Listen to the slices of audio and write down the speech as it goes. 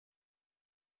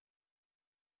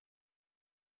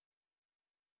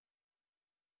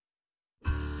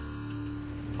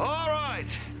All right.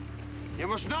 You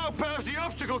must now pass the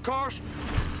obstacle course.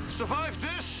 Survive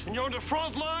this, and you're on the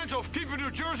front lines of keeping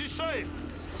New Jersey safe.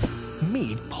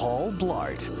 Meet Paul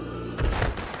BLART.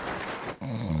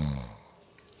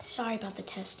 Sorry about the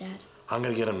test, Dad. I'm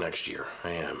gonna get him next year. I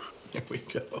am. Here we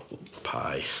go.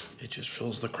 Pie. It just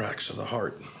fills the cracks of the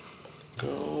heart. Go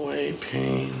away,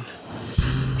 pain.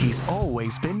 He's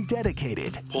always been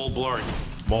dedicated Paul BLART,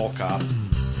 mall cop.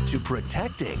 to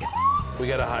protecting We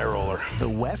got a high roller. the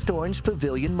West Orange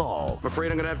Pavilion Mall. I'm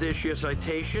afraid I'm gonna have to issue a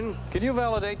citation. Can you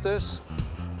validate this?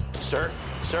 Sir,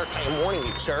 I am warning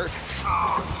you, sir.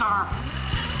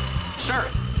 Oh, sir.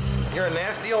 Sir, you're a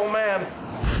nasty old man.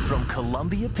 From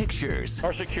Columbia Pictures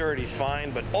Our security's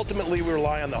fine, but ultimately we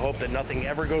rely on the hope that nothing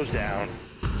ever goes down.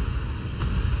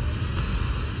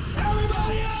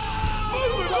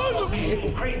 There's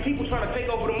some crazy people trying to take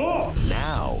over the mall.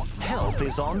 Now, help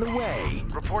is on the way.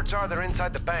 Reports are they're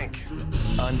inside the bank.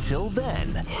 Until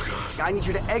then, I need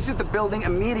you to exit the building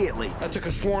immediately. I took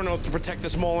a sworn oath to protect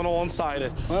this mall and all inside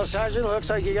it. Well, Sergeant, looks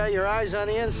like you got your eyes on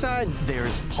the inside.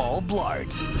 there's Paul BLART.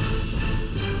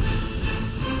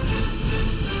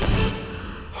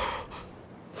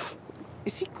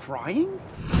 Is he crying?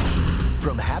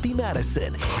 From Happy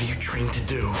Madison What are you trained to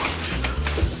do?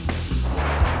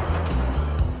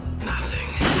 Nothing.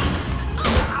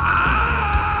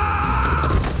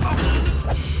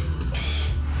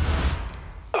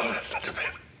 Oh, that's not so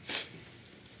bad.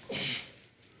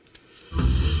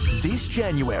 this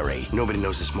January. Nobody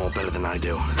knows this mall better than I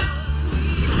do.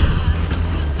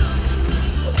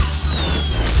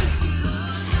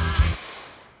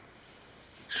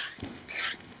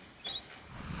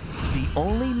 The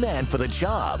only man for the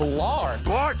job BLART.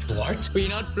 BLART? We're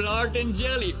not BLART and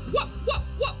jelly.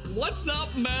 What's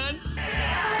up, man?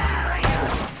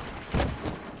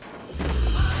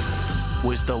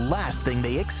 was the last thing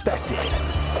they expected.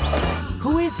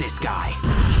 Who is this guy?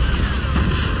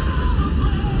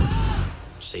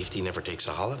 Safety never takes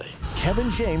a holiday.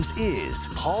 Kevin James is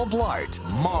Paul BLART,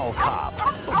 Mall Cop.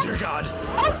 Oh, dear God.